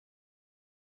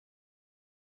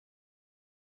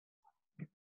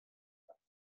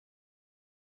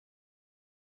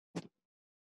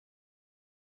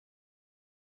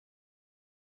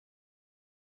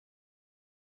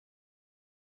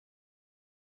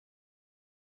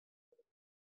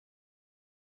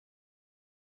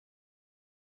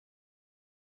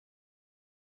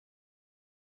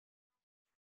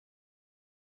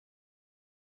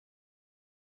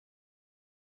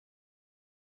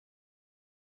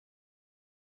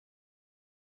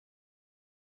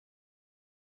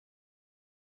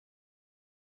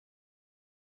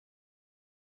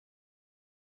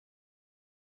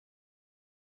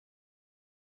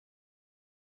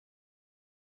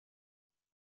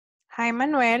Hi,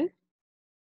 Manuel.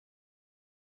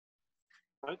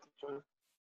 Hi, teacher.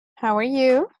 How are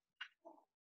you?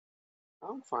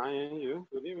 I'm fine, and you?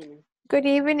 Good evening. Good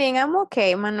evening. I'm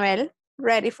okay, Manuel.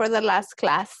 Ready for the last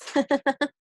class.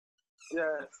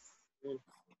 Yes. Mm.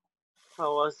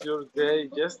 How was your day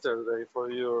yesterday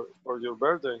for your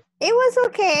birthday? It was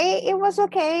okay. It was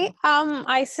okay.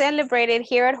 I celebrated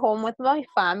here at home with my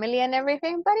family and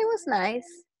everything, but it was nice.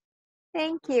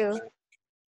 Thank you. Okay.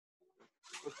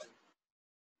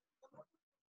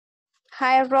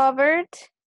 Hi, Robert.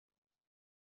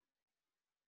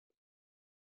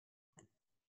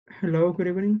 Hello, good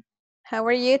evening. How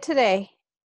are you today?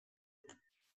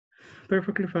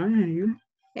 Perfectly fine, and you?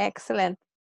 Excellent.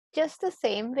 Just the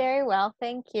same. Very well.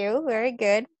 Thank you. Very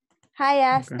good. Hi, Okay.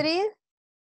 Astrid.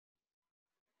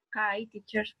 Hi,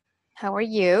 teacher. How are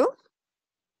you?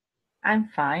 I'm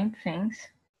fine, thanks.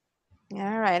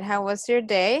 All right. How was your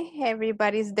day?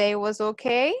 Everybody's day was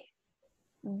okay?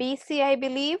 Busy, I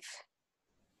believe.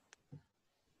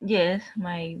 Yes,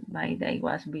 my day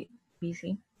was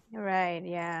busy. Right,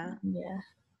 yeah, Yes.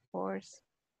 of course.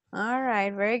 All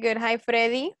right, very good. Hi,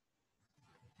 Freddy.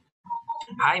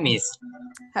 Hi, Miss.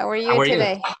 How are How you are you?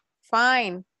 today?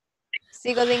 Fine.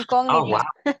 Sigo de Oh, incógnito. wow.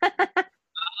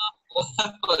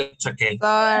 It's okay.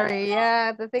 Sorry,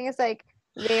 yeah. The thing is like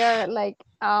they are like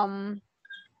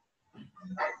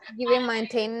giving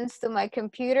maintenance to my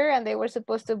computer and they were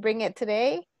supposed to bring it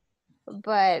today,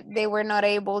 but they were not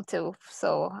able to.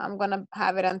 So I'm gonna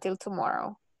have it until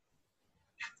tomorrow.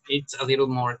 It's a little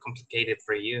more complicated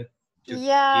for you to give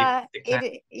Yeah, the class.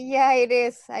 it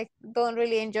is. I don't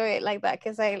really enjoy it like that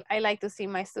because I like to see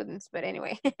my students, but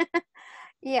anyway.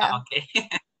 Yeah. Okay.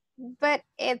 But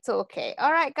it's okay.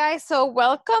 All right, guys. So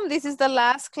welcome. This is the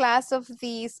last class of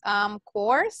this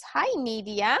course. Hi,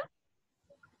 Nidia.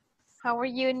 How are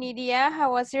you, Nidia?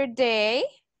 How was your day?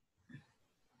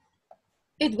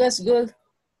 It was good.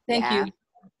 Thank Yeah. you.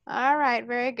 All right,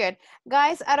 very good.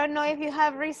 Guys, I don't know if you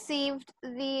have received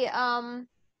the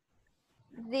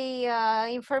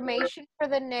information for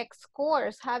the next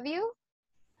course. Have you?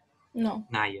 No.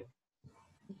 Naya.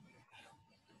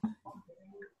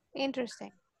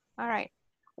 Interesting. All right.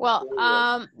 Well,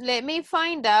 let me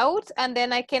find out and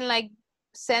then I can like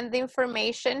send the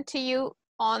information to you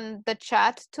on the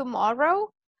chat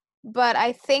tomorrow. But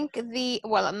I think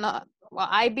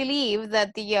I believe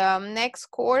that the next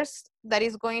course that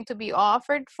is going to be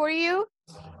offered for you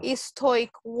is TOEIC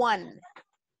 1.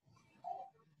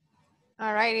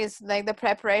 All right, it's like the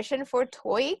preparation for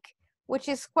TOEIC, which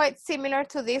is quite similar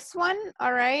to this one.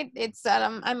 All right, it's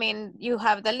I mean, you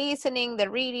have the listening, the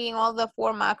reading, all the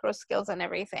 4 macro skills and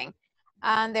everything,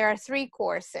 and there are 3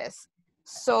 courses.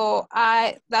 So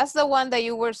that's the one that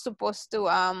you were supposed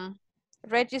to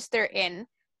register in.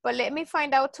 But let me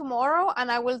find out tomorrow,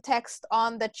 and I will text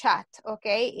on the chat,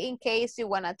 okay, in case you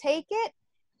wanna take it.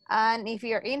 And if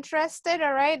you're interested,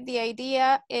 all right, the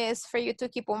idea is for you to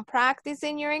keep on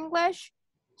practicing your English.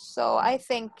 So I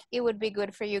think it would be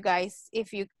good for you guys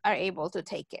if you are able to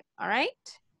take it, all right?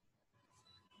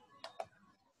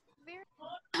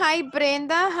 Hi,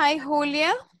 Brenda. Hi,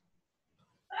 Julia.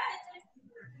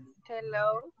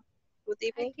 Hello. Good Hi,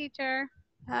 evening. teacher.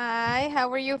 Hi,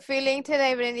 how are you feeling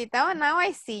today, Brendita? Oh, now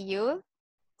I see you.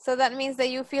 So that means that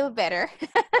you feel better.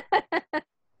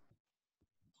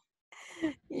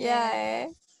 Yeah, eh?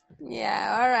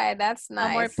 Yeah, all right, that's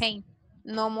nice. No more pain.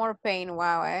 No more pain,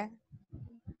 wow, eh?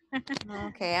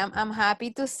 Okay, I'm happy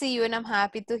to see you and I'm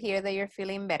happy to hear that you're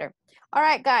feeling better. All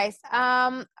right, guys,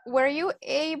 were you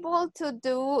able to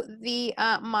do the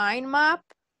mind map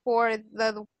for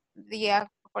the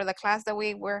class that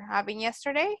we were having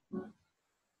yesterday?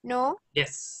 No?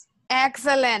 Yes.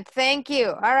 Excellent, thank you.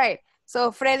 All right,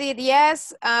 so Freddy,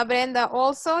 yes, Brenda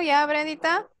also, yeah,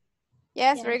 Brendita?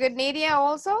 Yes, very good. Nidia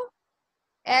also?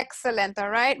 Excellent, all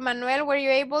right. Manuel, were you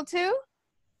able to?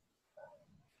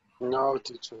 No,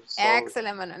 teacher. Sorry.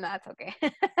 Excellent, Manuel. That's okay.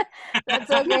 That's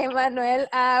okay, Manuel.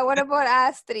 What about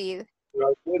Astrid? You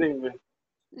are kidding me.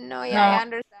 No, yeah, I No,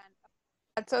 understand.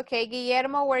 That's okay.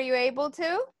 Guillermo, were you able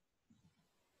to?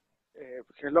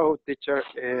 Hello, teacher.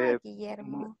 Hi,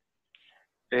 Guillermo.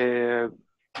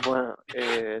 Well,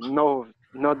 no,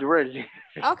 not really.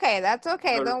 Okay, that's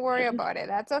okay. Sorry. Don't worry about it.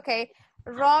 That's okay.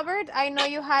 Robert, I know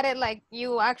you had it like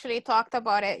you actually talked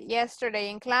about it yesterday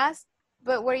in class,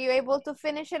 but were you able to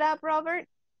finish it up, Robert?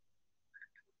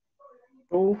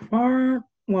 So far,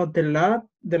 well, the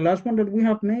last one that we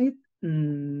have made,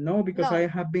 no, because I No.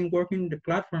 have been working the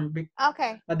platform. Okay,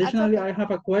 that's Additionally, okay. I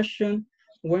have a question.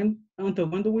 Until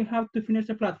when do we have to finish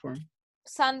the platform?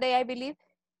 Sunday, I believe.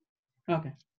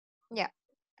 Okay. Yeah.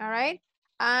 All right.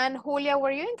 And Julia,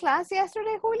 were you in class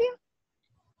yesterday, Julia?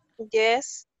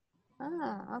 Yes,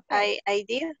 Ah, okay. I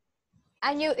did.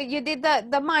 And you did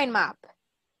the mind map.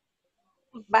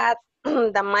 But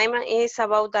the mime is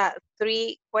about the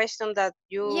 3 questions that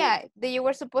you. Yeah, that you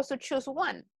were supposed to choose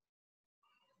one.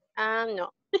 No,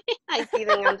 I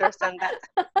didn't understand that.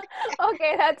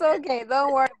 Okay, that's okay.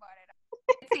 Don't worry about it.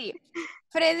 Let's see.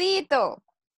 Fredito,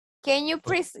 can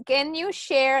you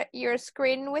share your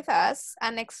screen with us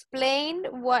and explain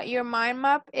what your mind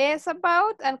map is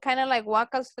about and kind of like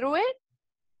walk us through it?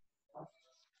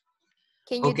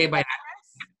 Can you Okay, do but that?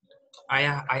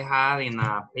 I have in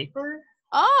a paper.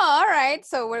 Oh, all right.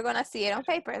 So we're gonna see it on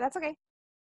paper. That's okay.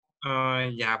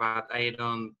 Yeah, but I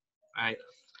don't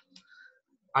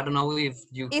know if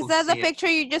you Is could that the see it. picture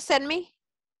you just sent me?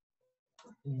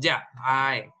 Yeah,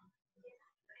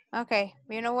 Okay.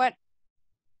 You know what?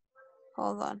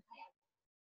 Hold on.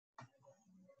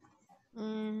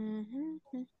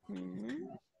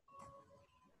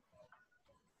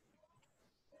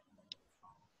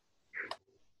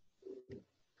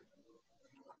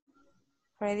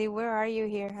 Freddy, where are you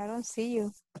here? I don't see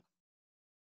you.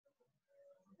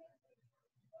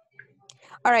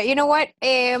 All right, you know what?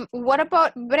 What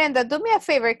about Brenda? Do me a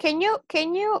favor. Can you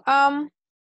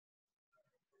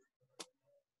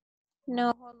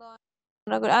no, hold on.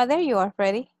 Ah, there you are,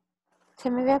 Freddy. Se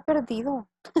me había perdido.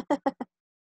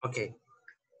 okay.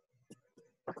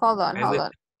 Hold on. I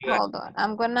will. Hold on.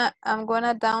 I'm gonna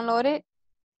download it.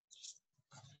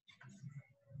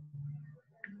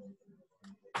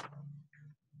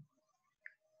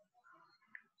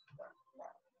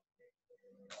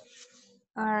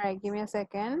 All right, give me a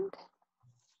second.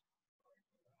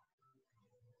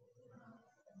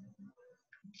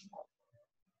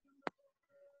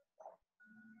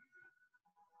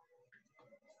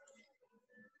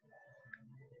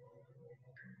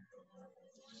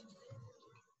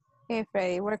 Hey,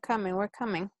 Freddy, we're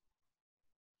coming.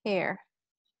 Here.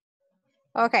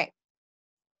 Okay.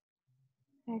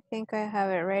 I think I have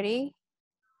it ready.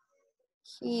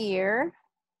 Here.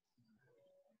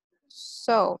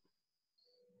 So.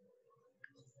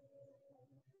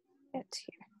 It's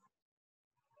here.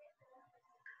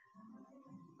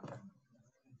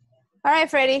 All right,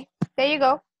 Freddy. There you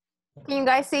go. Can you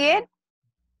guys see it?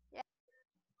 Yeah.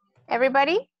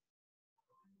 Everybody?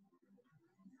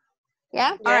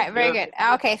 Yeah? All right, very good.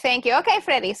 Okay, thank you. Okay,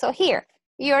 Freddy, so here,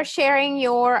 you're sharing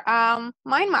your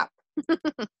mind map.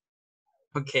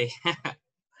 Okay.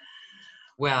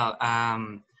 Well,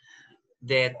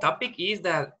 the topic is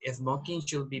that smoking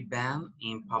should be banned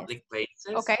in public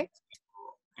places. Okay.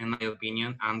 In my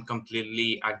opinion, I'm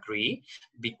completely agree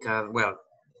because, well,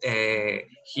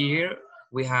 here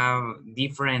we have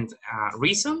different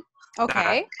reasons.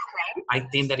 Okay. I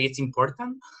think that it's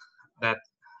important that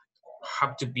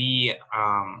have to be,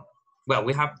 well,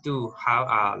 we have to have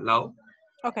a law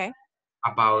Okay.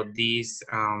 about this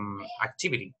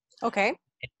activity. Okay.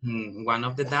 One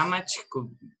of the damage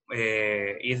could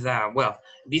is well,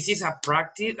 this is a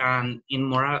practice and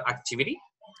immoral activity.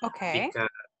 Okay. Because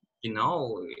you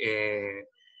know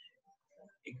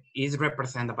it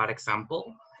represent a bad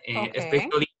example,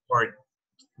 especially for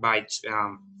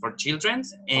children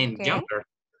and younger.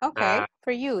 Okay.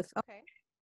 For youth. Okay.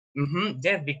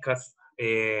 Yes, because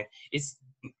it's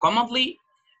commonly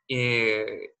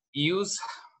used.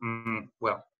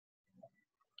 Well,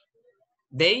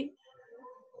 they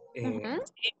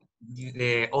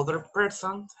the other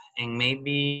person and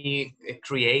maybe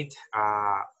create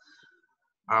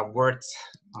words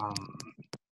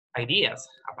ideas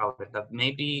about it that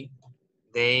maybe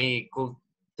they could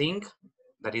think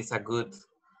that is a good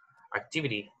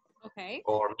activity. Okay.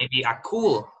 Or maybe a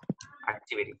cool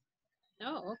activity.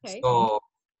 Oh, okay. So,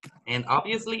 and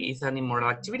obviously it's an immoral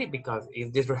activity because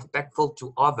it's disrespectful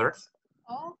to others.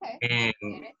 Oh, okay. And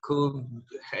could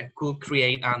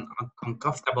create an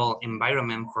uncomfortable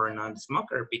environment for a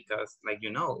non-smoker because, like,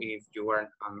 you know, if you are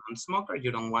a non-smoker,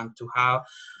 you don't want to have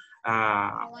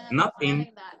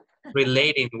nothing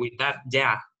related with that.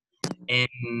 Yeah.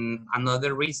 And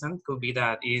another reason could be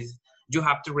that is you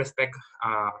have to respect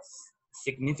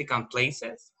significant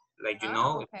places, like, you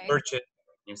know, churches,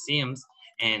 museums,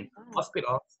 and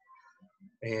hospitals,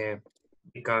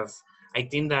 because I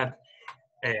think that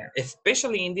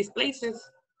especially in these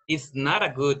places, it's not a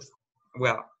good,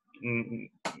 well,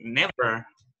 never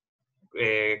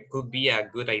could be a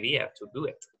good idea to do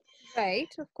it.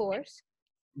 Right, of course.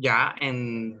 Yeah,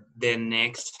 and the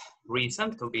next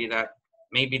reason could be that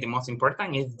maybe the most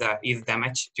important is that is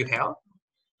damage to health.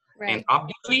 Right. And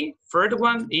obviously, third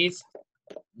one is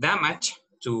damage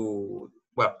to,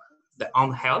 well, the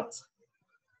own health,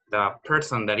 the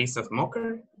person that is a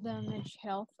smoker. Damage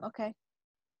health, okay.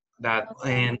 That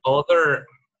and other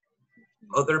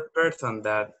other person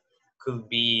that could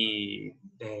be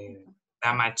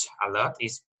damaged a lot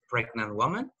is pregnant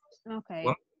woman. Okay.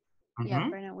 Yeah, Mhm.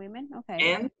 pregnant women.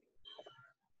 Okay. And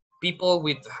people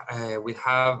with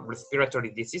have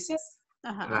respiratory diseases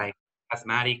like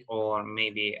asthmatic or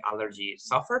maybe allergy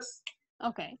suffers.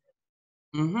 Okay.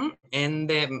 And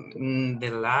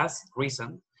the last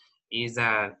reason is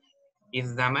that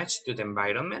it's damage to the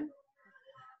environment,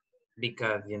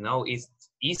 because it's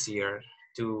easier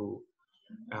to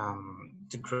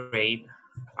create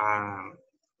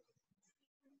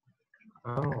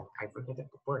I forget the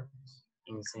word,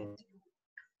 incentive.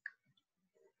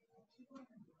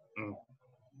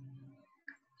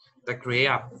 To create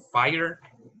a fire.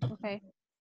 Okay.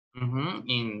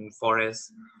 In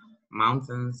forests,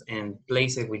 mountains, and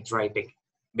places with dry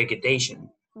vegetation.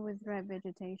 With dry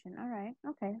vegetation. All right.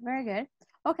 Okay. Very good.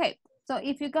 Okay. So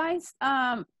if you guys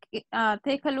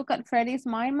take a look at Freddie's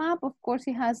mind map, of course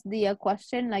he has the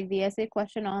question, like the essay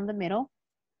question on the middle,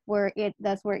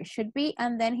 that's where it should be,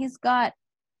 and then he's got,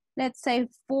 let's say,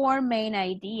 4 main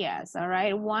ideas. All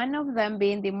right. One of them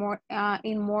being the more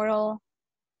immoral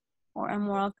or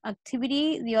immoral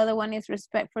activity. The other one is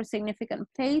respect for significant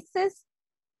places,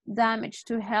 damage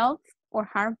to health or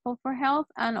harmful for health,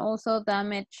 and also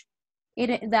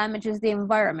it damages the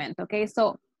environment. Okay,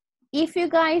 so if you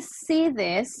guys see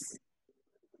this,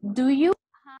 do you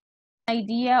have an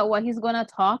idea what he's gonna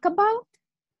talk about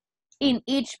in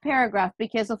each paragraph?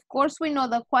 Because of course we know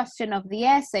the question of the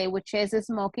essay, which is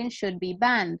smoking should be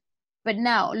banned. But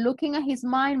now looking at his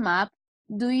mind map,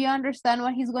 do you understand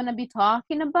what he's gonna be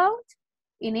talking about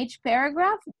in each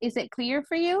paragraph? Is it clear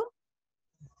for you,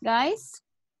 guys?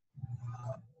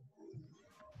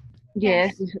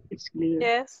 Yes, it's clear.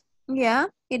 Yes. Yeah,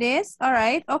 it is. All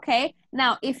right. Okay.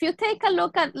 Now, if you take a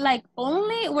look at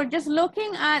we're just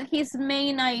looking at his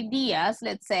main ideas,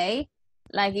 let's say,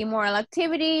 like immoral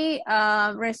activity,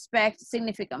 respect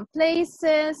significant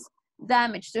places,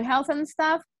 damage to health and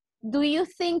stuff. Do you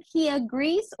think he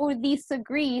agrees or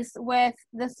disagrees with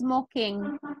the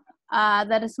smoking,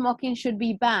 that smoking should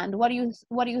be banned? What do you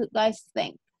guys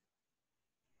think?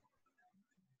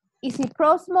 Is he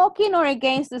pro-smoking or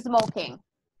against the smoking?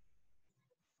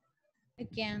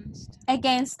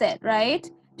 Against it, right?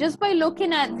 Just by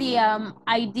looking at the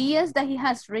ideas that he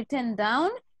has written down,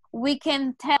 we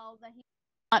can tell that he's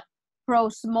not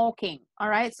pro-smoking. All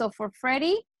right. So for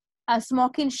Freddie,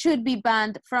 smoking should be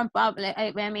banned from public.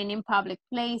 In public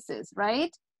places,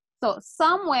 right? So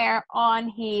somewhere on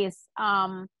his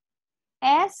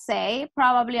essay,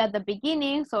 probably at the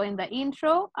beginning, so in the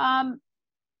intro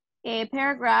a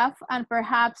paragraph, and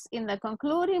perhaps in the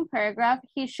concluding paragraph,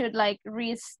 he should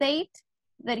restate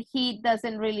that he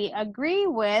doesn't really agree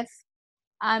with,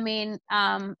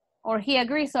 or he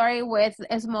agrees, with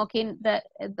smoking,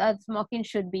 that smoking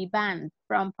should be banned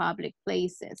from public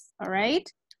places. All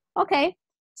right. Okay.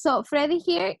 So Freddie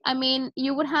here,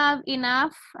 you would have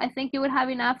enough, I think you would have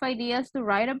enough ideas to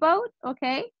write about.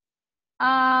 Okay.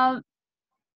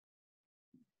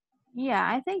 Yeah,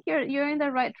 I think you're in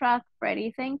the right track,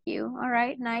 Freddie. Thank you. All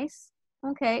right, nice.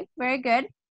 Okay, very good.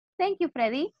 Thank you,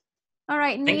 Freddie. All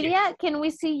right, Nidia, can we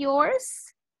see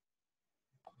yours?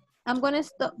 I'm gonna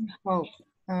stop. Oh,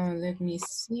 let me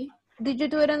see. Did you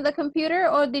do it on the computer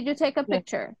or did you take a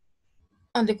picture?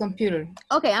 On the computer.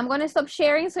 Okay, I'm gonna stop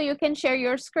sharing so you can share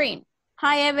your screen.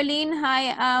 Hi, Evelyn.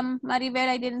 Hi, Maribel.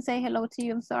 I didn't say hello to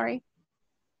you. I'm sorry.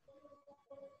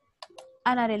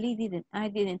 Anareli didn't. I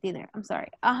didn't either. I'm sorry.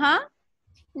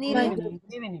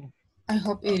 Nidia. I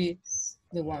hope it is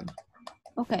the one.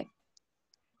 Okay.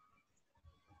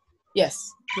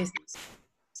 Yes.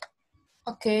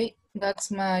 Okay,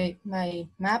 that's my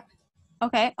map.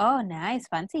 Okay. Oh, nice,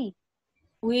 fancy.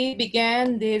 We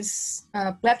began this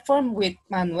platform with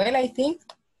Manuel, I think.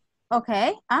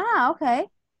 Okay. Okay.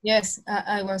 Yes,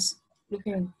 I was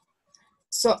looking.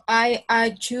 So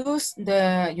I choose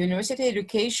the university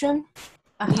education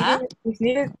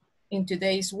needed in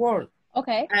today's world.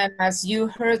 Okay. And as you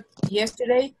heard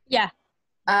yesterday, yeah,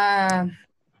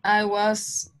 I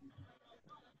was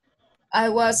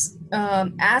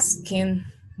asking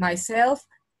myself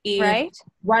if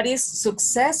what is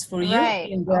success for you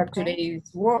in today's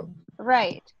world.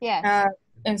 Right. Yes.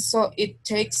 And so it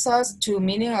takes us to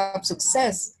meaning of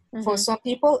success. For some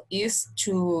people is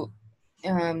to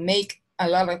make a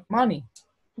lot of money.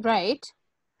 Right.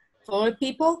 For other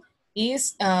people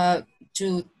is to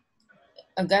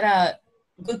get a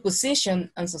good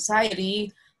position in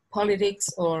society, politics,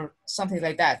 or something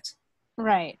like that.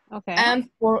 Right. Okay. And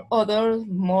for other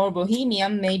more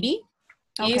bohemian, maybe,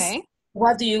 is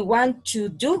what do you want to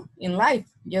do in life?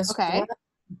 Just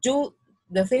do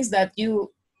the things that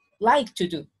you like to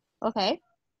do. Okay.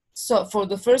 So for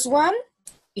the first one,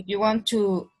 if you want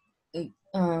to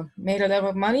make a lot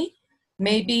of money,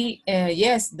 maybe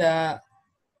yes,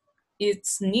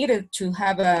 it's needed to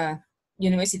have a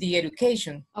university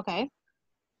education. Okay.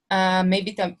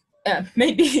 Maybe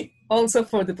also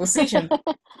for the position,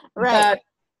 Right. but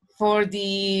for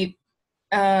the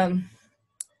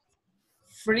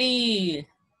free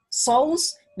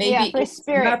souls, maybe Yeah, free it's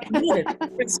spirit. not needed.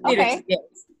 Free spirit, Okay.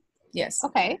 yes.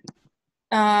 Okay.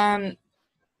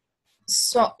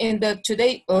 So in the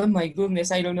today, oh my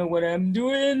goodness, I don't know what I'm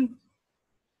doing.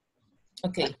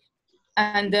 Okay,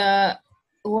 and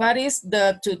what is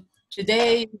the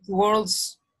today's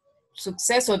world's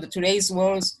success or the today's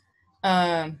world's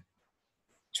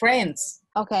trends?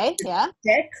 Okay. Yeah.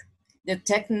 The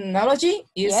technology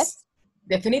is Yes.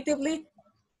 definitively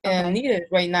Okay. needed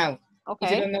right now. If you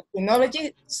Okay. don't know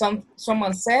technology,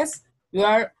 someone says you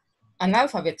are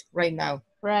analphabet right now.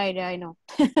 Right. I know.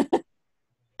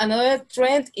 Another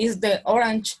trend is the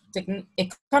orange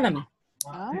economy.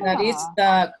 That is Ah.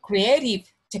 the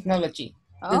creative technology,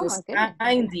 the Oh my goodness.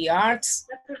 design, the arts,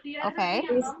 Okay.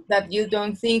 things that you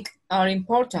don't think are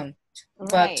important,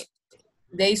 but Right.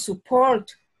 they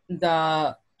support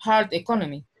the hard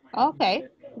economy. Okay.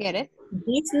 Get it.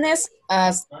 Business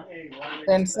as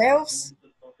themselves,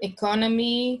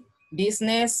 economy,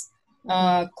 business,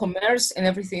 commerce, and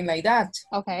everything like that.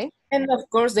 Okay. And of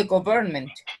course, the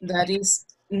government that is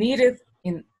needed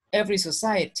in every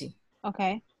society.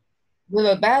 Okay. Good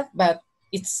or bad, but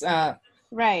it's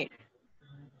Right.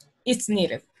 it's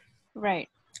needed. Right.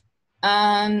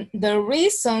 And the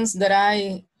reasons that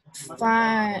I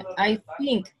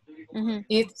think Mm-hmm.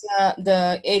 it's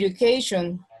the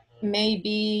education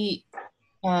maybe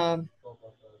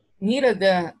needed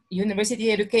the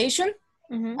university education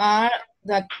Mm-hmm. are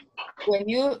that when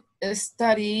you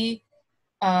study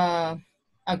a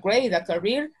grade, a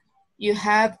career, you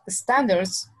have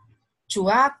standards to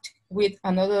act with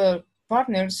another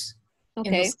partners in the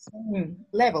Okay. same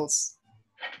levels.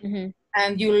 Mm-hmm.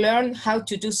 And you learn how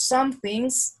to do some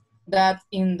things that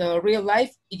in the real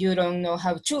life you don't know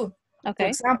how to. For Okay.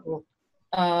 example,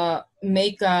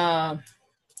 make a,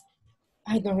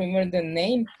 I don't remember the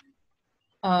name,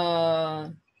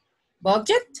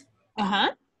 budget Uh-huh.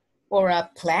 or a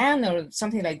plan or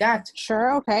something like that.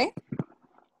 Sure. Okay.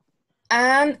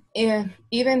 And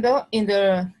even though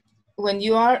when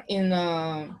you are in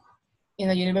a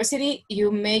university,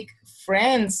 you make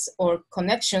friends or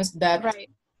connections that Right.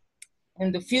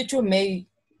 in the future may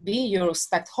be your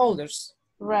stakeholders.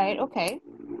 Right. Okay.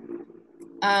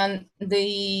 And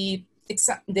the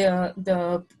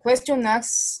question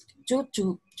asks you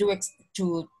to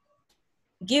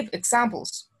give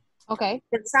examples. Okay.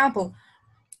 For example,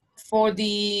 for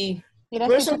the It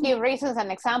asks you to person, give reasons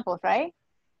and examples, right?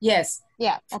 yes,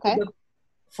 Yeah. Okay.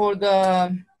 for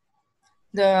the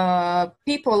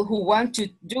people who want to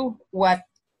do what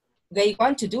they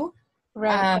want to do.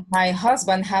 Right. My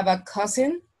husband have a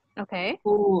cousin Okay.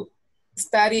 who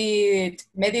studied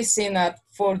medicine at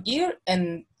 4th year,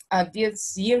 and at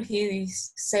this year he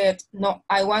said, no,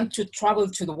 I want to travel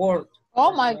to the world.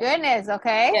 Oh my goodness.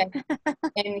 Okay. Yeah.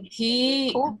 And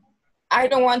Cool. I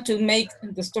don't want to make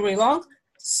the story long,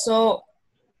 so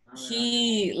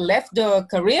he left the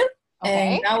career.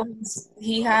 Okay. And now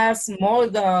he has more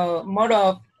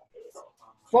of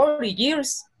 40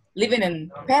 years living in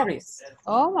Paris,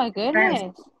 Oh my France.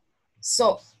 goodness.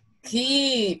 So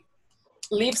he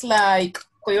lives like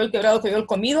coyol quebrado, coyol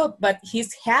comido, but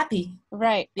he's happy.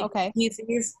 Right. Okay. He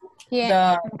sees Yeah.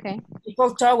 the Okay.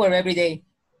 Eiffel Tower every day.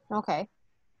 Okay.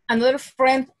 Another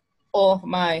friend of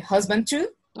my husband too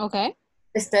Okay.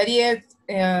 studied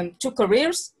 2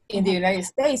 careers in the United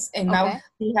States, and now Okay.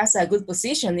 he has a good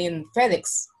position in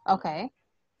FedEx. Okay.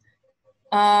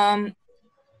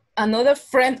 Another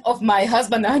friend of my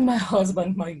husband, my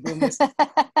husband, my goodness.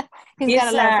 He's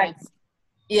got a lot of friends.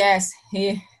 Yes,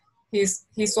 he's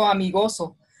so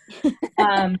amigoso.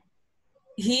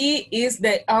 He is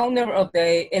the owner of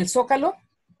the El Zócalo.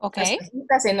 Okay.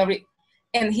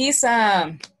 And he's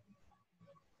a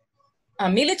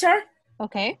military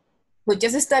Okay. who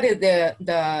just studied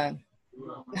the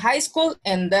high school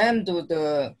and then do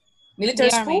the military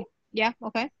The school. army. Yeah.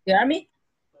 Okay. The army.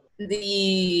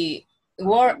 The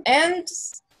war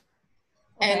ends,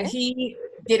 and Okay. he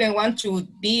didn't want to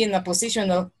be in a position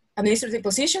of administrative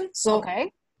position, so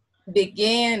Okay.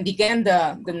 began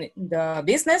the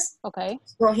business. Okay.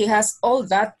 So he has all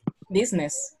that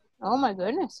business. Oh my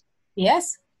goodness.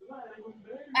 Yes.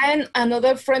 And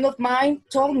another friend of mine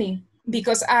told me,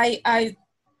 because I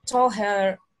told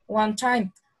her one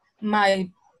time, my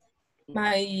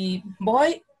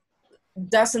boy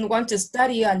doesn't want to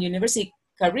study a university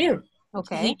career.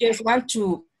 Okay. He just want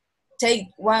to take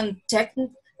one tech,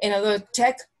 another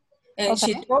tech. And Okay.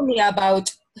 she told me about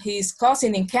his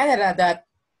cousin in Canada that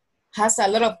has a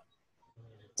lot of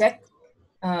tech,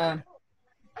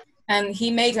 and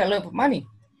he made a lot of money.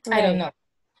 Right. I don't know.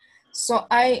 So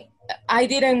I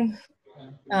didn't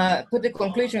put the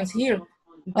conclusions here,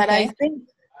 but Okay. I think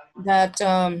that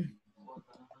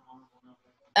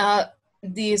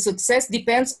the success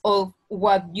depends on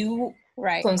what you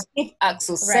Right. conceive as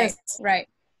success. Right.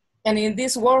 And in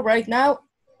this world right now,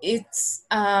 it's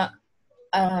a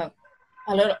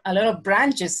lot of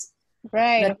branches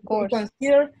Right, that of you course. can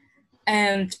consider,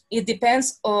 and it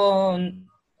depends on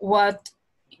what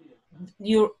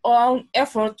your own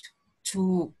effort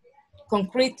to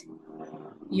concrete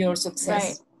your success.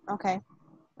 Right. Okay.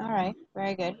 All right.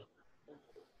 Very good.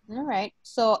 All right.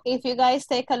 So if you guys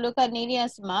take a look at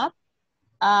Nidia's map,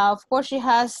 of course she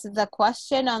has the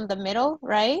question on the middle,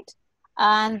 right?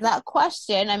 And that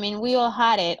question, I mean, we all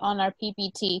had it on our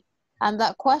PPT. And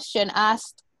that question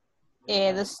asked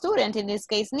the student, in this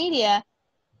case, Nidia,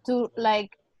 to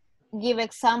like give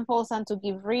examples and to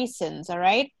give reasons, all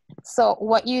right? So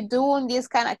what you do in these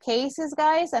kind of cases,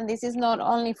 guys, and this is not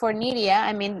only for Nidia,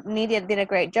 I mean, Nidia did a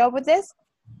great job with this.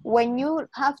 When you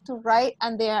have to write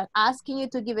and they're asking you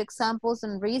to give examples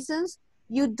and reasons,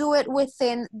 you do it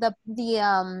within the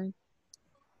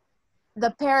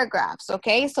paragraphs,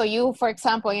 okay? So you, for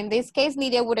example, in this case,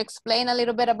 Nidia would explain a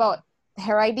little bit about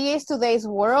her idea is today's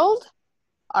world,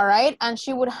 all right? And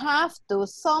she would have to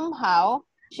somehow,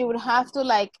 she would have to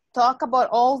like talk about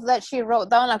all that she wrote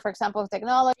down, like for example,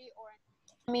 technology or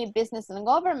economy, business and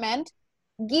government,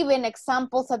 giving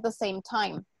examples at the same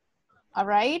time, all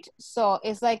right? So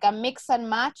it's like a mix and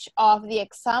match of the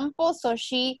examples. So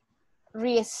she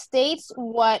restates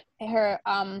what her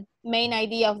main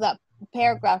idea of that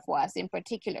paragraph was in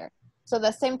particular. So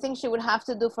the same thing she would have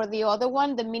to do for the other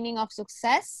one, the meaning of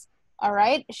success, all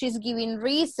right? She's giving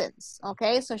reasons,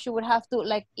 okay? So she would have to,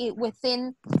 like,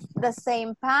 within the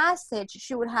same passage,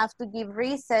 she would have to give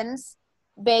reasons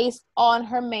based on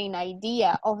her main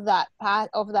idea of that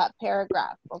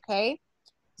paragraph, okay?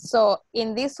 So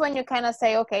in this one, you kind of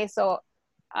say, okay, so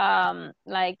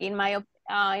like in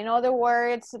other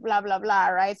words, blah, blah, blah,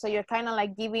 right? So you're kind of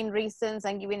like giving reasons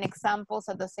and giving examples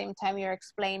at the same time you're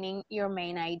explaining your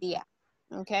main idea,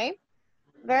 okay?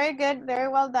 Very good, very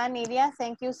well done, Nidia.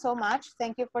 Thank you so much.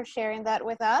 Thank you for sharing that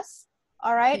with us.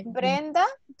 All right, Brenda,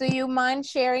 do you mind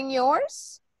sharing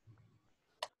yours?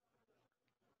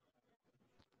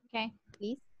 Okay,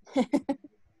 please.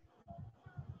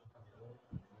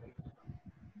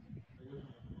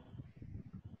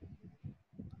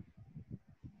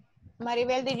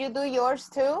 Maribel, did you do yours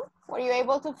too? Were you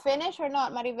able to finish or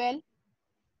not, Maribel?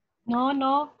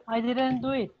 No, I didn't do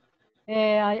it.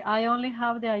 I only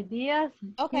have the ideas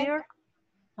here.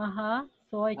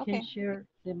 So I can share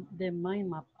the mind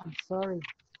map. I'm sorry.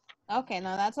 Okay,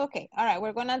 no, that's okay. All right,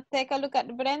 we're gonna take a look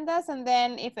at Brenda's, and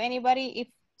then if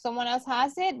someone else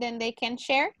has it, then they can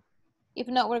share. If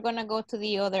not, we're gonna go to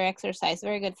the other exercise.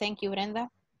 Very good, thank you, Brenda.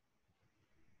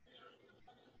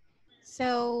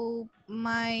 So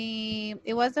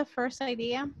it was the first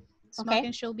idea.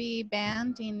 Smoking should be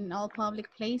banned in all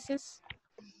public places.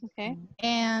 Okay.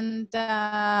 And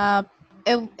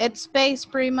it's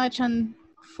based pretty much on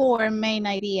 4 main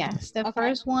ideas. The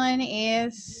first one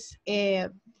is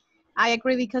I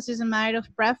agree because it's a matter of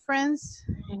preference.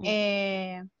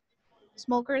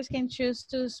 Smokers can choose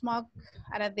to smoke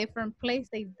at a different place.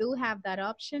 They do have that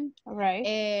option. Right.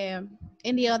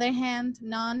 In the other hand,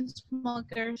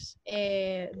 non-smokers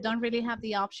don't really have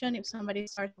the option if somebody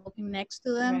starts smoking next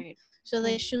to them. Right. So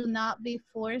they should not be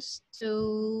forced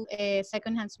to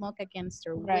secondhand smoke against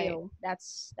their will.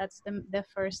 That's the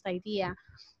first idea.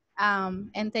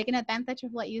 And taking advantage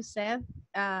of what you said,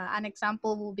 an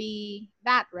example will be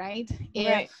that, right?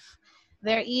 If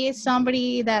there is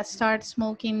somebody that starts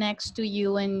smoking next to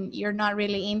you and you're not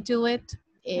really into it,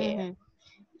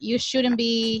 you shouldn't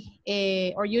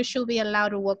be, or you should be allowed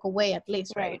to walk away at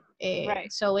least, right?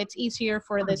 So it's easier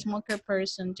for the smoker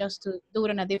person just to do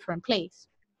it in a different place.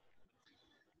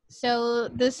 So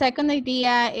the second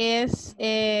idea is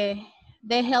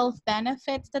the health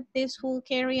benefits that this will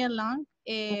carry along.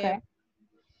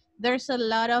 There's a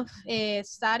lot of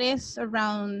studies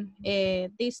around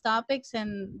these topics,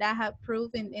 and that have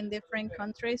proven in different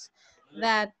countries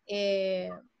that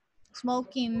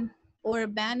smoking or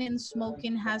banning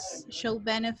smoking has shown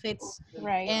benefits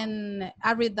in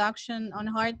a reduction on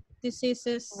heart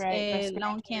diseases,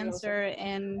 lung cancer,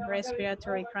 and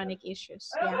respiratory chronic issues.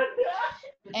 Yeah.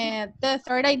 And the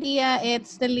third idea,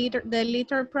 it's the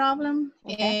litter problem.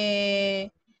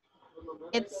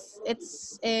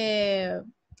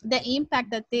 the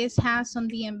impact that this has on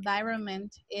the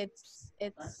environment. It's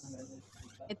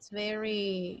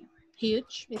very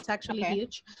huge. It's actually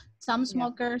huge. Some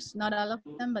smokers, not all of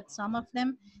them, but some of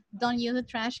them don't use a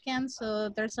trash can, so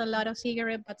there's a lot of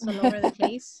cigarette butts all over the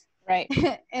place. Right.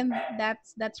 And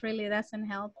that's really doesn't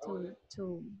help to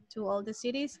all the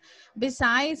cities.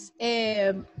 Besides,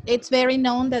 it's very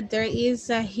known that there is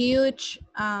a huge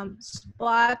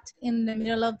spot in the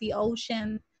middle of the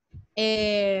ocean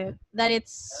that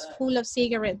it's full of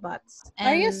cigarette butts. And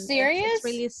Are you it's serious?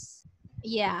 really,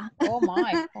 yeah. Oh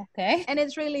my. Okay. And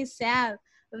it's really sad.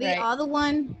 The Right. other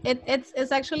one,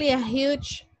 it's actually a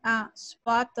huge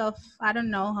spot of, I don't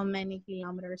know how many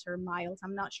kilometers or miles,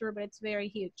 I'm not sure, but it's very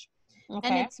huge. Okay.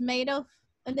 And it's made of,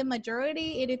 in the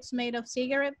majority, it's made of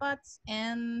cigarette butts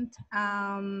and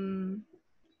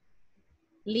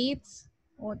leads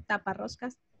or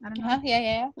taparroscas. I don't know.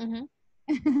 Yeah. Mm-hmm.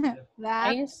 That.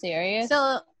 Are you serious?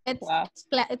 So it's Wow.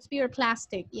 it's pure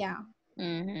plastic, yeah.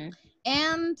 Mm-hmm.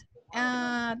 And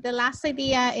the last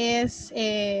idea is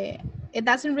it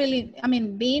doesn't really, I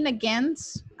mean, being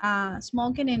against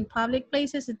smoking in public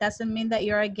places, it doesn't mean that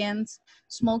you're against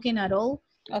smoking at all.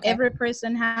 Okay. Every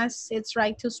person has its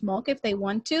right to smoke if they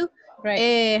want to.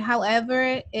 Right.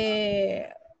 However,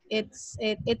 it's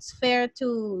fair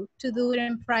to do it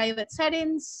in private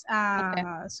settings,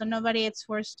 so nobody is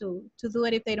forced to do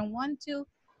it if they don't want to.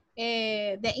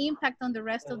 The impact on the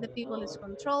rest of the people is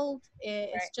controlled.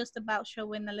 It's just about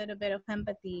showing a little bit of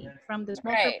empathy from the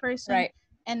smoker person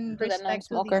and To the respect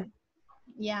to non-smoker.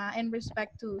 and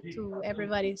respect to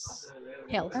everybody's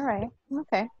health. All right.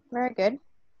 Okay. Very good.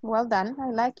 Well done.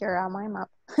 I like your mind map.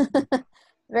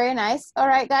 Very nice. All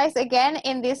right, guys. Again,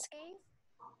 in this case,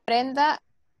 Brenda,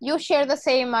 you share the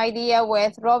same idea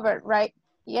with Robert, right?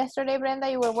 Yesterday,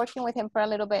 Brenda, you were working with him for a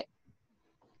little bit.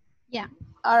 Yeah.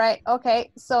 All right.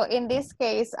 Okay. So in this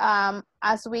case,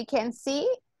 as we can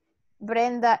see,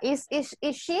 Brenda, is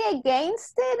she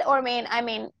against it? Or I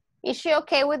mean, is she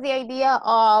okay with the idea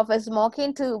of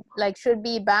smoking to should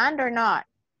be banned or not,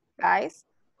 guys?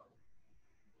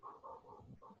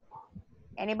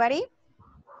 Anybody?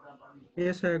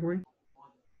 Yes, I agree.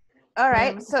 All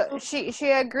right, so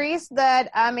she agrees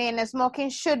that smoking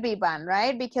should be banned,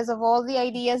 right? Because of all the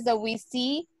ideas that we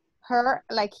see her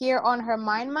here on her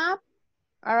mind map.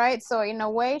 All right, so in a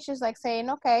way she's saying,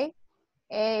 okay,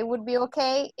 it would be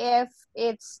okay if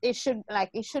it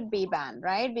should be banned,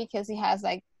 right? Because it has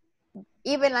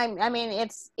even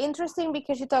it's interesting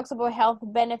because she talks about health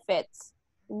benefits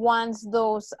once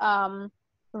those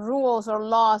rules or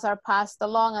laws are passed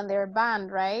along and they're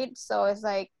banned, right? So it's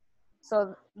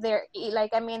so they're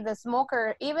the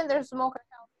smoker, even their smoker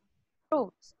health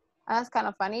improves. And that's kind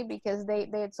of funny because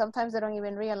they sometimes they don't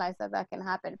even realize that that can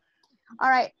happen. All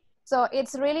right, so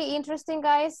it's really interesting,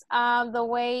 guys, the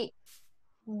way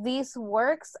this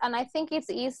works, and I think it's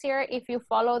easier if you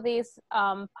follow this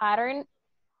pattern.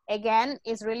 Again,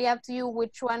 it's really up to you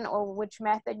which one or which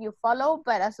method you follow,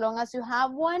 but as long as you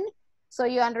have one, so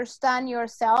you understand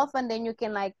yourself, and then you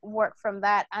can work from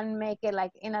that and make it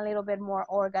in a little bit more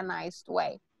organized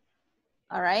way.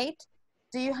 All right,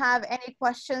 do you have any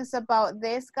questions about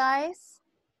this, guys?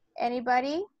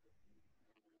 Anybody?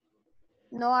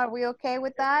 No, are we okay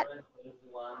with that?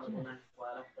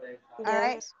 All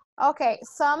right. Okay,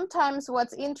 sometimes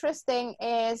what's interesting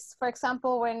is, for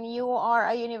example, when you are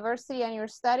a university and you're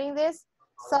studying this,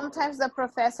 sometimes the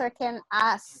professor can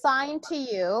assign to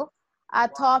you a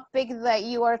topic that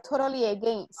you are totally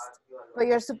against, but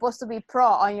you're supposed to be pro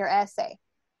on your essay.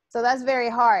 So that's very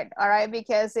hard, all right,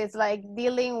 because it's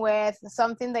dealing with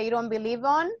something that you don't believe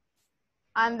on,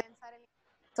 and then suddenly,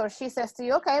 so she says to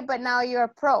you, okay, but now you're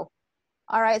pro.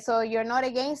 All right, so you're not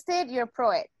against it, you're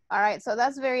pro it. All right, so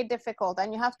that's very difficult,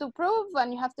 and you have to prove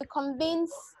and you have to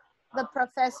convince the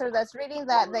professor that's reading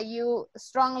that you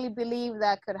strongly believe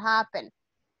that could happen.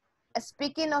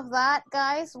 Speaking of that,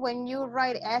 guys, when you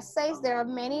write essays, there are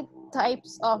many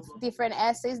types of different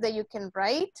essays that you can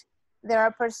write. There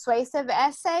are persuasive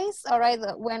essays, all right,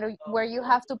 where you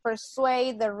have to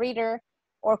persuade the reader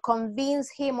or convince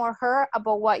him or her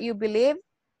about what you believe.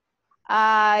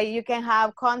 You can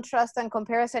have contrast and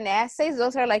comparison essays.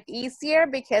 Those are easier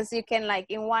because you can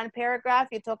in one paragraph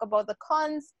you talk about the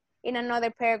cons, in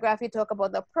another paragraph you talk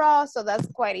about the pros, so that's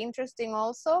quite interesting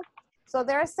also. So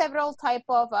there are several type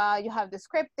of you have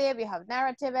descriptive, you have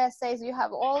narrative essays, you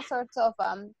have all sorts of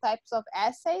types of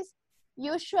essays.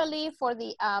 Usually for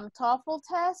the TOEFL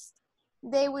test,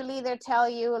 they will either tell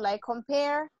you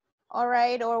compare, all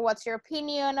right, or what's your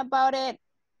opinion about it.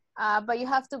 But you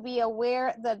have to be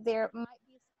aware that there might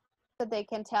be that they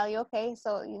can tell you, okay,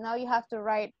 so now you have to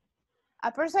write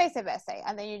a persuasive essay,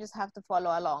 and then you just have to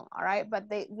follow along, all right? But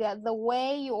the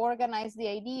way you organize the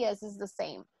ideas is the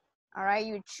same, all right?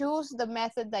 You choose the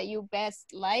method that you best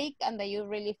like and that you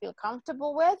really feel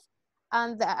comfortable with,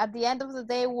 and at the end of the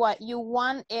day, what you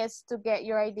want is to get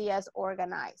your ideas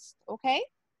organized, okay?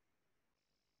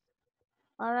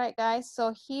 All right, guys,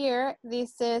 so here,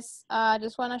 this is, I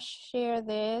just wanna share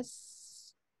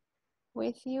this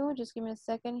with you. Just give me a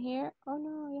second here. Oh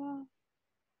no, yeah.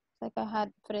 It's like I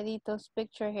had Fredito's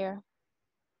picture here.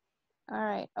 All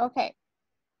right, okay.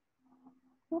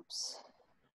 Oops.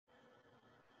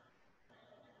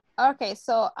 Okay,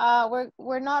 so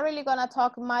we're not really gonna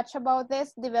talk much about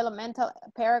this developmental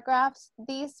paragraphs.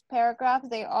 These paragraphs,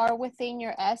 they are within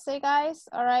your essay, guys,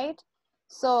 all right?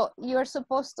 So you're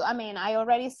supposed to, I mean, I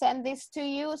already sent this to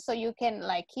you so you can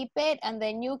like keep it and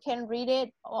then you can read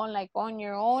it on like on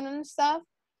your own and stuff.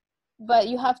 But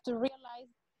you have to realize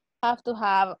you have to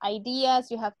have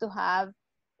ideas, you have to have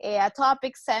a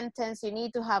topic sentence, you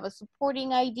need to have a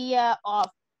supporting idea of,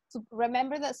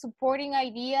 remember that supporting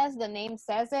ideas, the name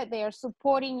says it, they are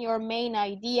supporting your main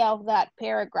idea of that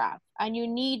paragraph. And you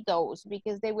need those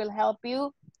because they will help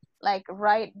you like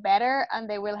write better and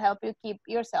they will help you keep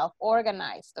yourself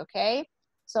organized, okay?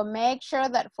 So make sure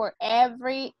that for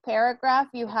every paragraph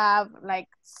you have like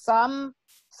some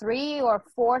 3 or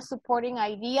 4 supporting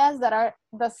ideas that are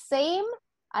the same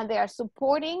and they are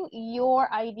supporting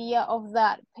your idea of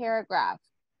that paragraph.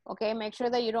 Okay, make sure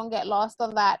that you don't get lost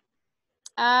on that.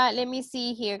 Let me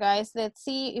see here, guys. Let's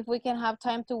see if we can have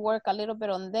time to work a little bit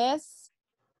on this.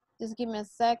 Just give me a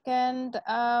second.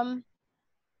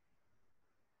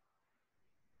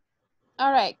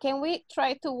 All right, can we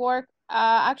try to work,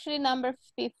 actually number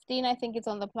 15, I think it's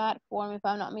on the platform if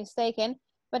I'm not mistaken,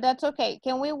 but that's okay.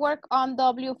 Can we work on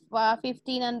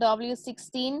W15 and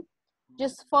W16?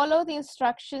 Just follow the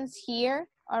instructions here,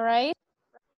 all right?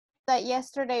 That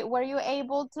yesterday, were you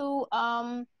able to,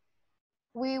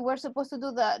 we were supposed to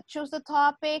do choose the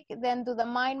topic, then do the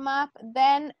mind map.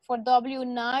 Then for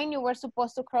W9, you were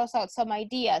supposed to cross out some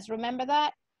ideas. Remember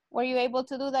that? Were you able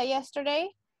to do that yesterday,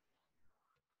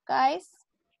 guys?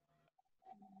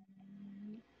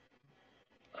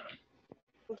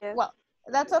 Yes. Well,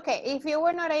 that's okay. If you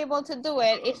were not able to do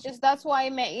it, it's just that's why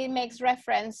it makes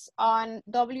reference on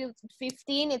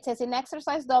W15. It says in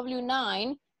exercise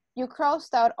W9, you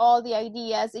crossed out all the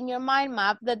ideas in your mind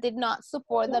map that did not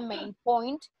support the main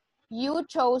point. You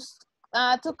chose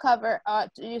to cover,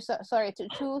 to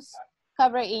choose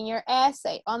cover in your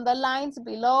essay. On the lines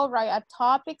below, write a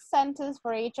topic sentence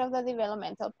for each of the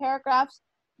developmental paragraphs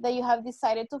that you have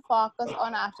decided to focus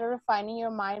on after refining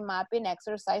your mind map in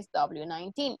exercise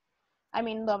W9.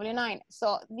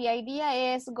 So the idea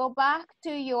is go back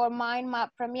to your mind map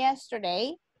from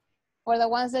yesterday for the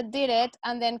ones that did it,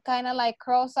 and then kind of like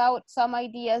cross out some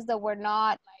ideas that were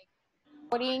not like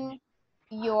putting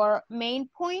your main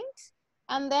point,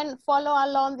 and then follow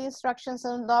along the instructions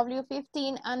on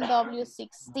W15 and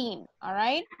W16, all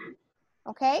right?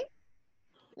 Okay?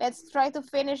 Let's try to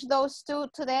finish those 2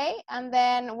 today, and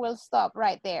then we'll stop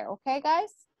right there. Okay,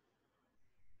 guys?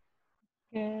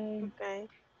 Okay. Okay.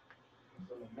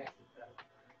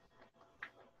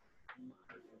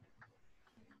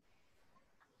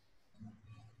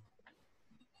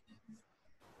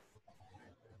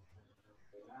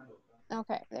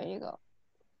 Okay, there you go.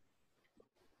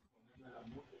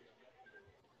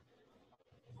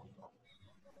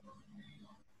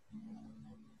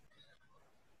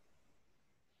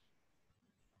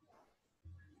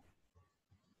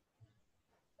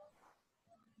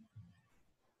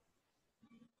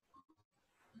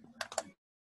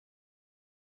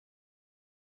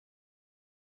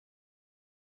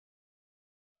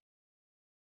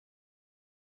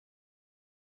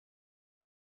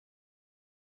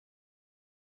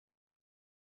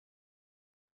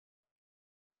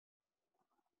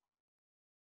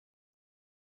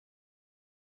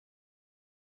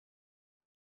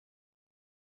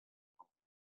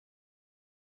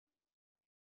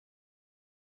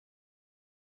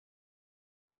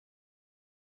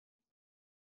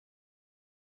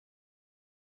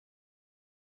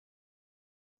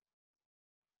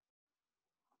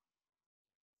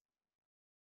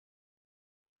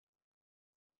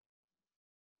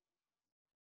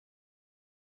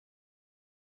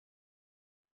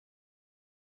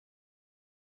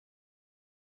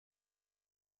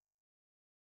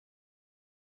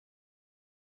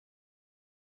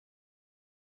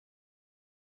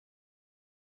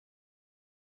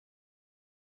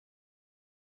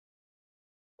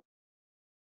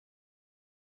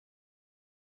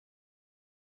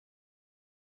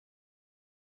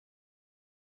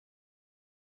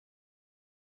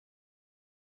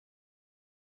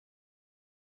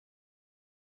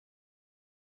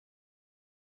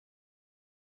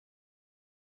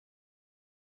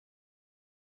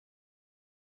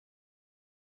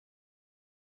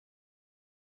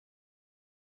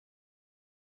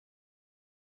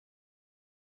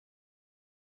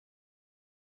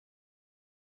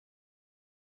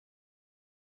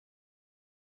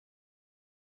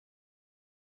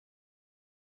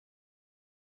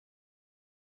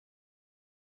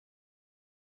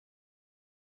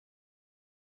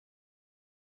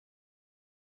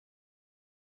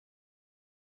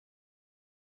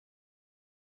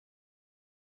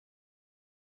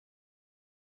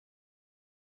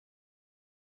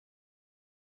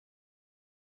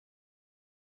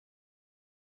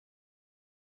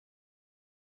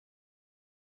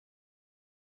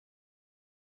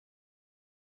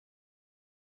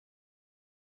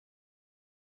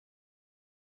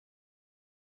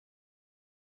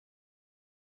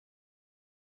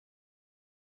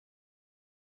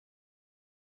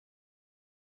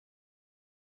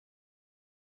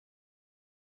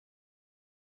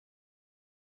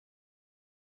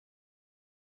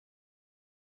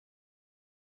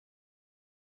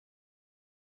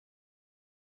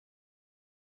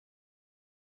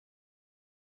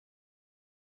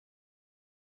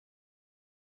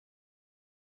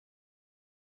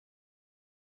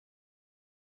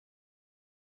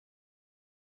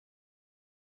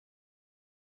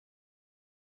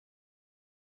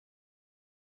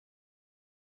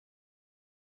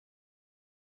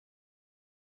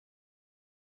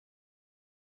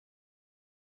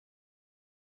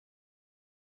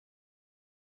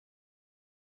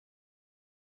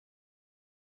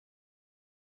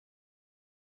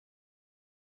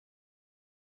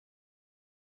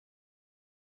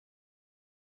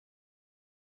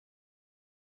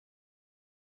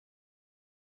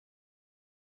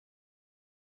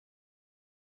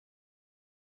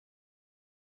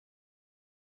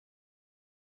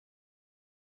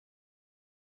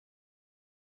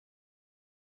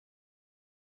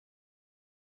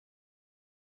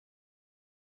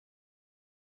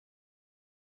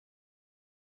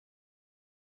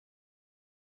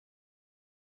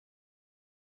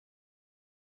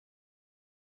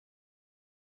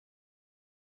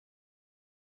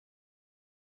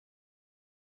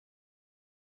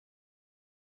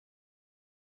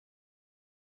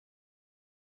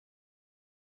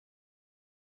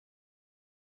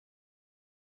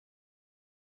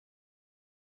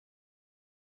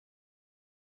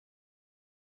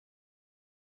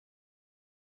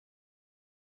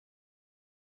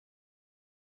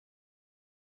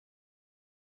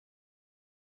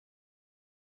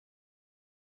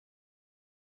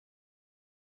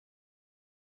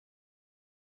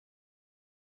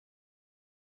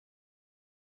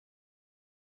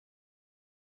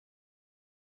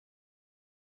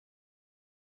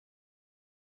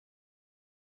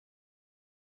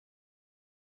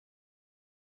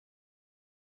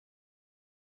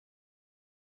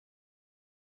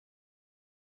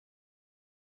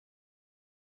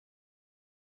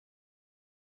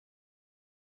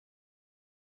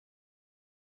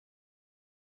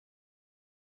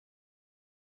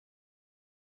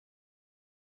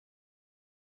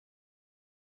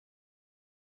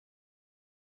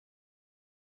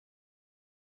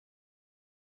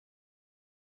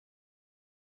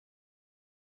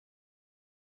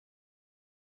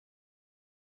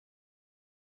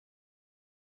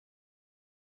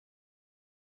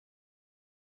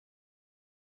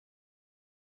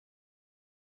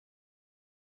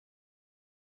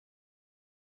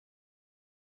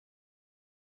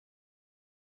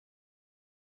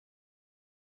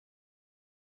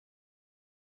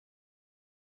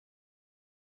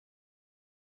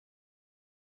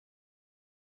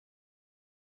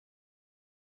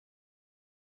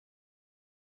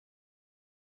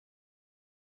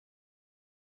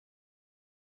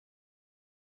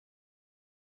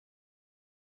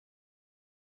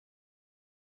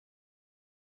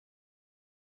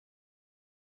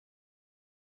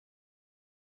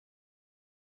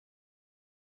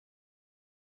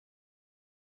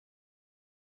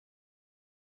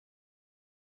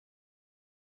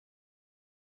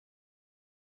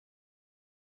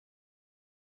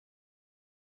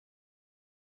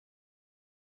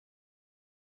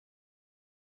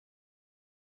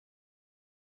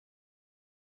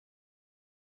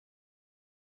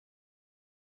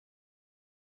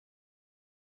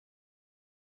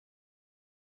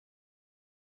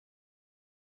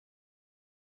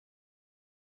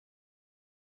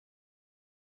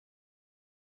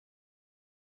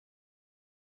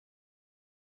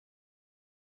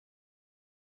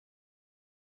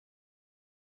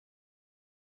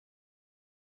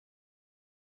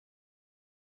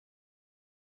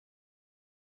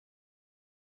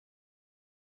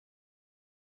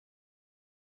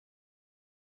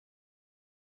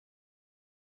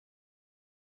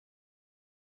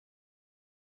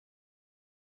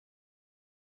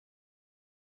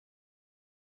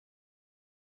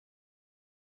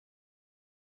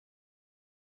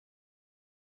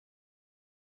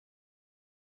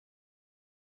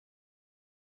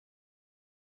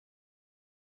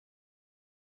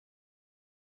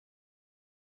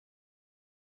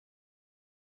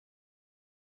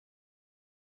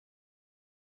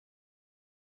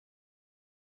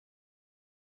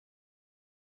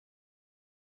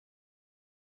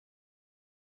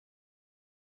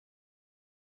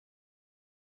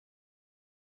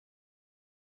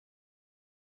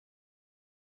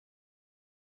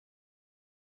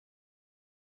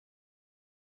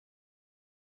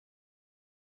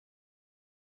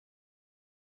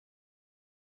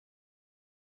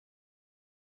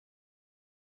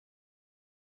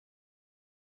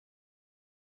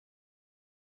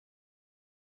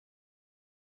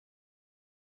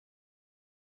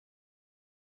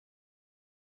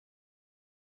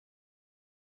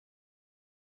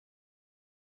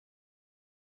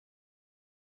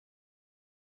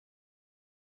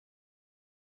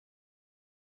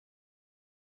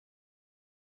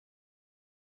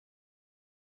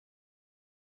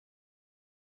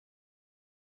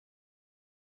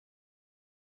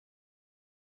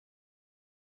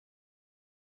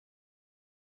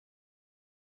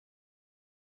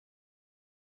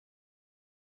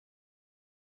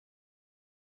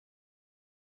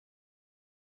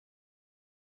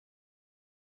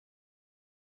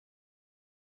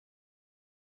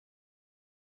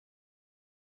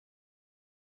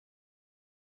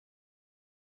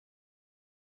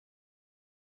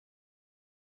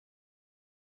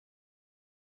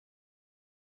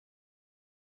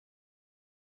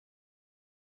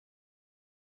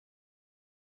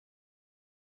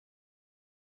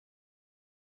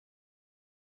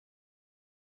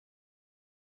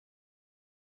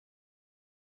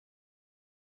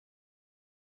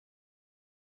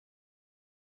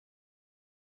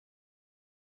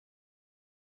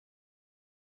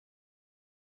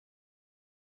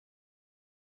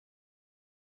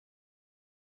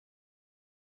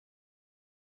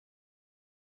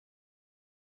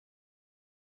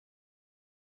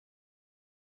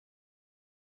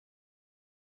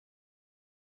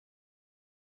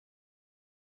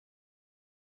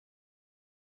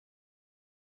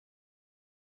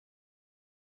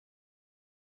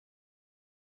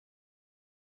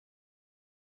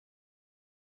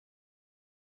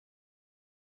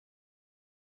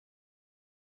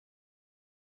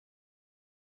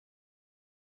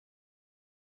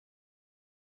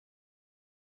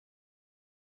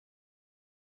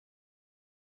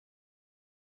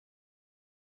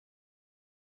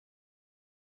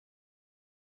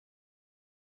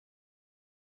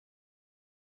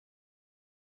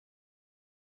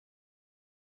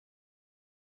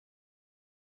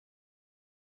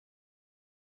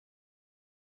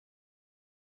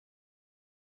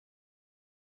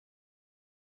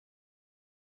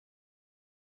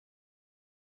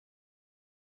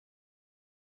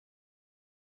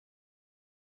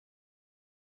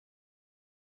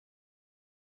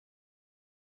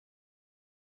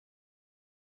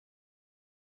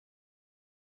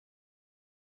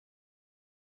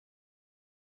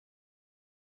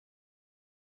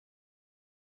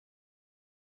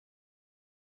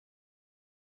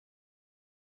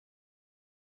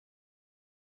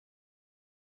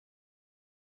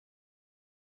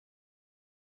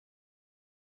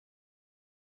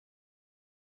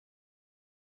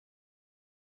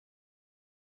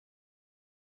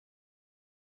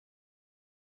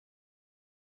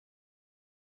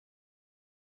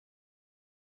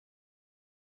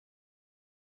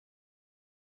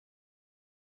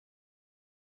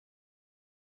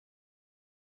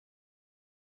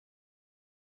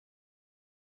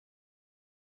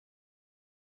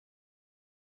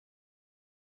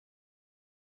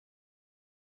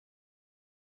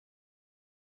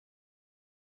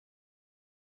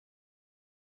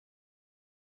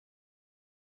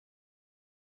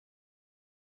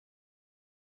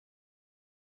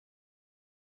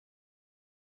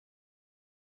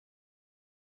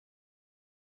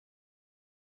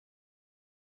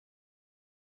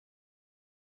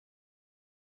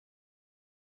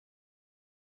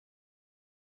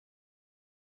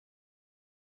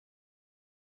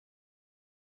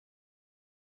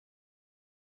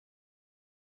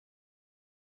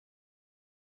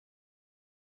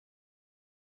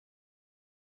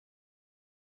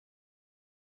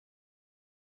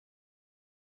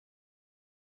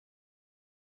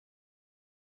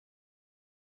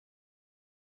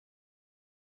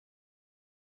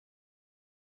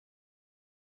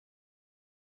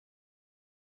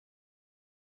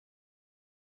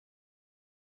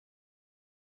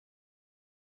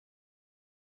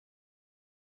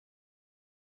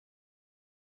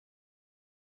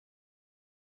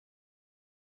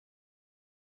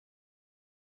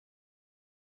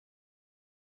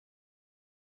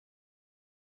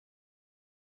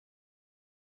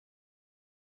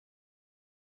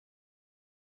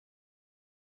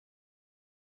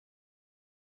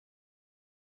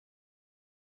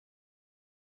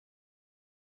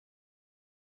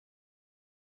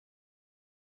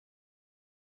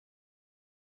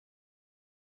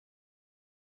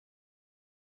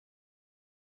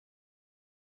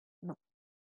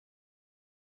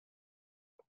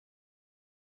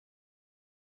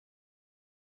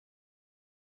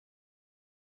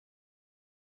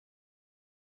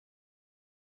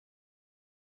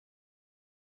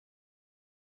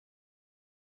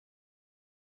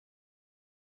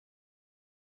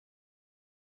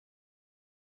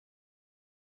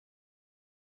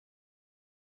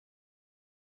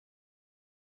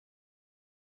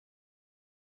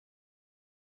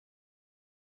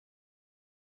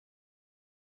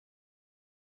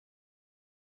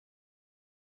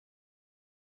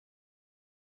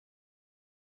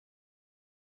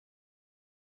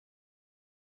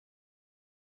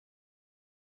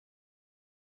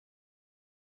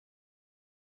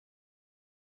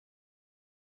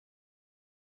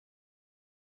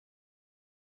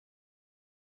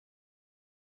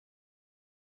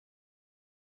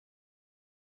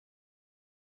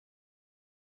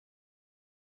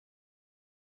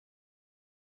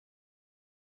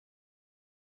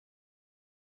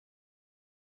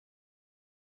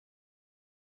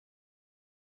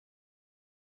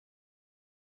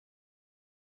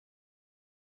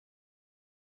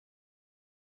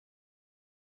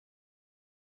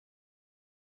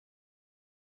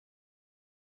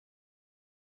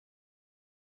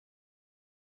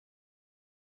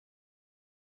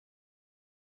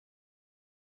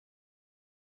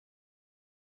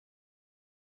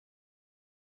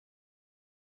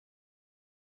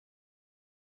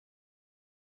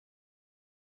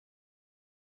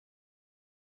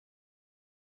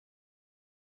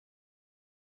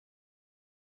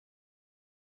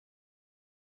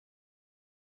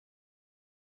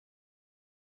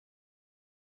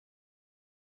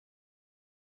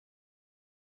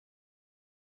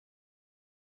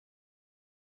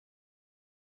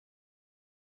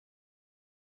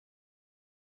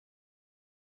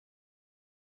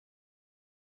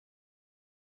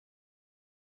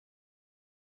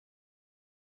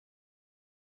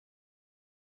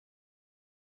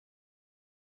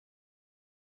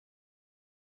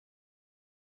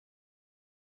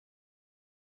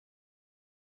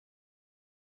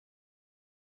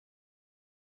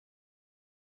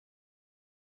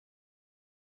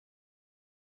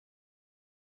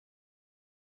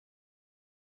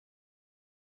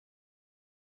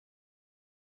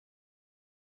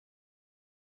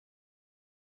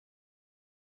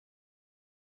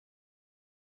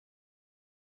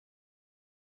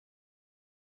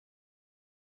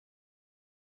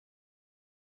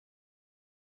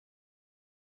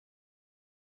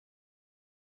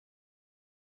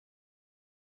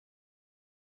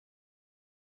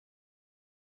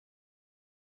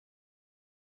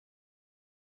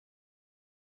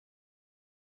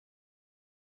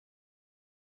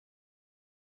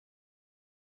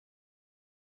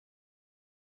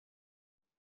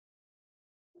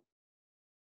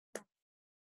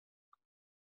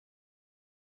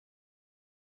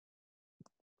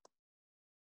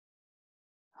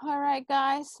 All right,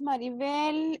 guys.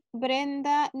 Maribel,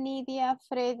 Brenda, Nidia,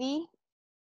 Freddy,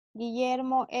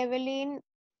 Guillermo, Evelyn,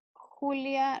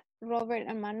 Julia, Robert,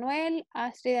 and Manuel,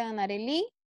 Astrid, and Arely.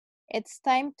 It's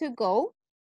time to go.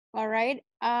 All right.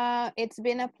 It's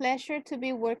been a pleasure to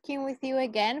be working with you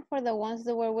again for the ones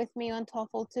that were with me on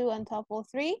TOEFL 2 and TOEFL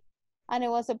 3. And it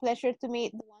was a pleasure to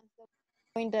meet the ones that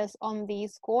joined us on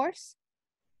this course.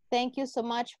 Thank you so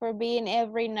much for being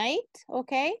every night,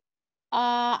 okay?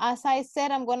 As I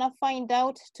said, I'm gonna find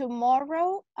out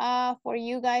tomorrow for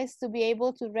you guys to be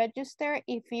able to register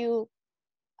if you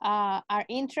are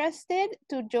interested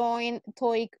to join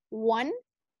TOEIC 1.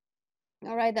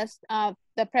 All right, that's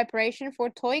the preparation for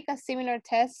TOEIC, a similar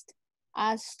test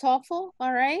as TOEFL,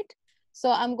 all right? So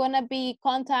I'm gonna be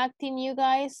contacting you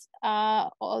guys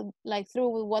like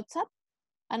through WhatsApp,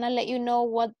 and I'll let you know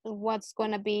what's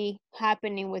gonna be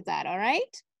happening with that, all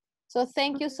right? So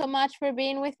thank you so much for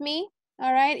being with me,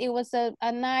 all right? It was a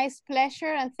nice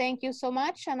pleasure, and thank you so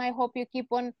much, and I hope you keep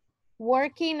on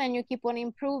working and you keep on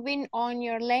improving on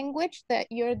your language. That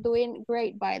you're doing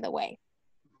great, by the way.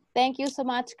 Thank you so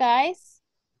much, guys.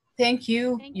 Thank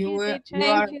you. Thank You you, were teacher. you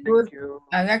are Thank good, you.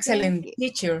 an excellent you.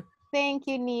 teacher. Thank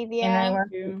you, And Nidia.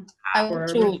 I want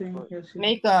for to everything. Yes, yes.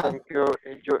 make a Thank you.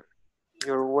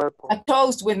 You're welcome.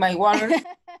 toast with my water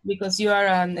because you are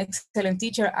an excellent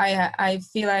teacher. I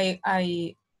feel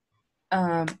I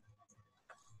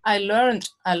learned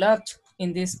a lot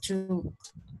in these two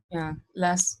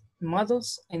last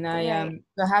modules, and I am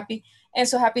so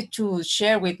happy to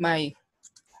share with your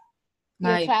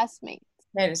my classmates.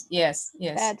 yes.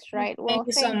 That's right. Thank Well,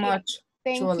 you so much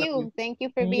to all of you. Thank you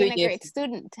for And being you, a great Jessie.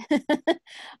 student.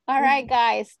 All right,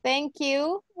 guys. Thank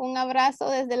you. Un abrazo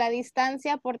desde la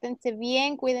distancia. Pórtense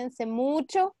bien, cuídense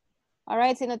mucho. All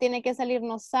right, si no tiene que salir,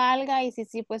 no salga. Y si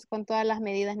sí, pues con todas las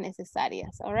medidas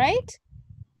necesarias. All right.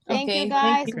 Thank you, Okay,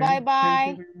 guys. thank you. Bye-bye.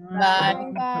 Thank you very much. Bye. Have a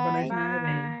nice night.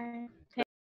 Bye.